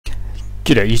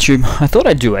G'day YouTube, I thought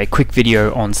I'd do a quick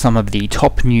video on some of the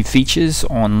top new features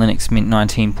on Linux Mint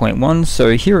 19.1,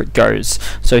 so here it goes.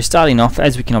 So starting off,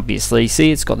 as we can obviously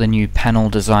see, it's got the new panel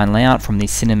design layout from the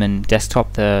Cinnamon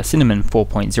desktop, the Cinnamon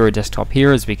 4.0 desktop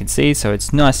here, as we can see, so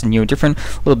it's nice and new and different,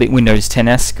 a little bit Windows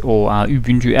 10-esque or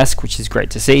Ubuntu-esque, which is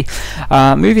great to see.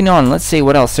 Moving on, let's see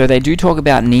what else. So they do talk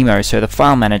about Nemo, so the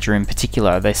file manager in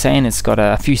particular. They're saying it's got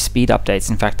a few speed updates.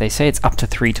 In fact, they say it's up to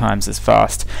 3 times as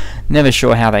fast. Never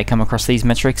sure how they come across these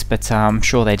metrics, but I'm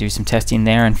sure they do some testing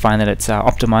there and find that it's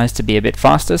optimized to be a bit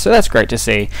faster, so that's great to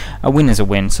see. A win is a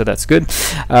win, so that's good.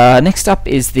 Next up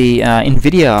is the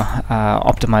Nvidia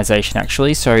optimization,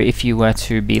 actually. So if you were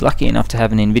to be lucky enough to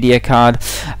have an Nvidia card,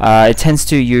 it tends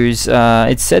to use,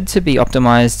 it's said to be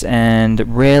optimized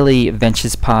and rarely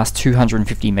ventures past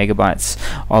 250 megabytes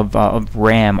of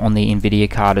RAM on the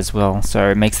Nvidia card as well, so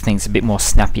it makes things a bit more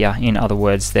snappier, in other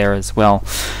words, there as well.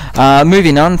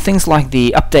 Moving on, things like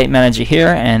the update manager here,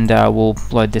 and we'll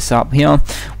load this up here.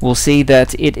 We'll see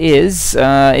that it is,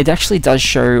 it actually does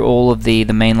show all of the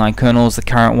mainline kernels, the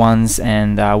current ones,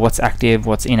 and what's active,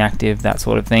 what's inactive, that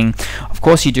sort of thing. Of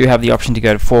course, you do have the option to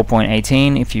go to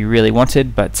 4.18 if you really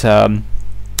wanted, but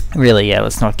really, yeah,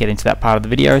 let's not get into that part of the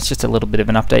video. It's just a little bit of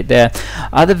an update there.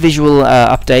 Other visual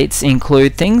updates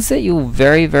include things that you'll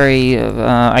very,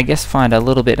 I guess, find a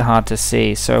little bit hard to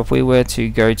see. So if we were to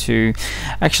go to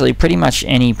actually pretty much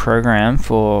any program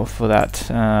for that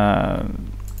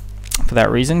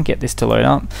reason, get this to load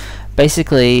up.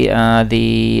 Basically,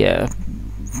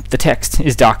 the text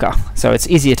is darker, so it's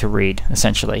easier to read,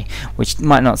 essentially, which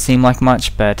might not seem like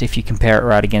much, but if you compare it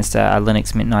right against a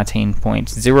Linux Mint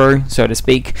 19.0, so to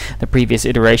speak, the previous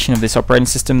iteration of this operating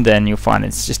system, then you'll find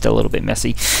it's just a little bit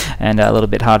messy and a little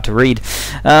bit hard to read.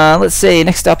 Let's see,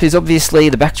 next up is obviously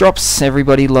the backdrops.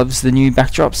 Everybody loves the new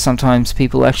backdrops. Sometimes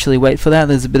people actually wait for that.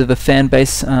 There's a bit of a fan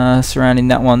base surrounding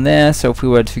that one there. So if we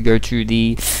were to go to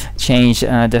the change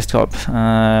desktop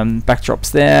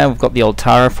backdrops there, we've got the old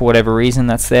Tara for whatever reason,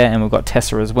 that's there, and we've got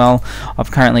Tessa as well.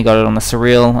 I've currently got it on the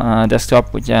Surreal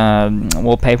desktop, which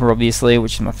wallpaper obviously,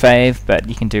 which is my fave, but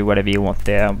you can do whatever you want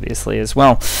there obviously as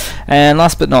well. And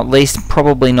last but not least,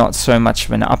 probably not so much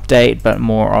of an update, but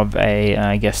more of a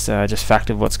I guess just fact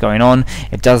of what's going on.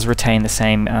 It does retain the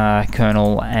same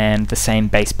kernel and the same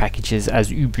base packages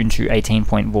as Ubuntu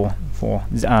 18.04,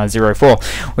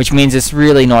 which means it's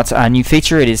really not a new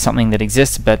feature. It is something that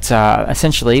exists, but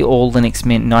essentially all Linux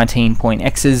Mint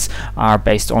 19.x's are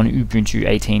based on Ubuntu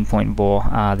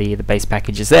 18.4, the base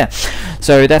packages there.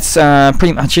 So that's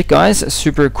pretty much it, guys. A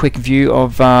super quick view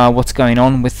of what's going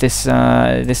on with this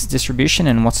this distribution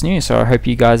and what's new. So I hope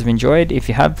you guys have enjoyed. If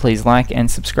you have, please like and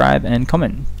subscribe and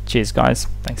comment. Cheers, guys.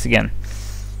 Thanks again.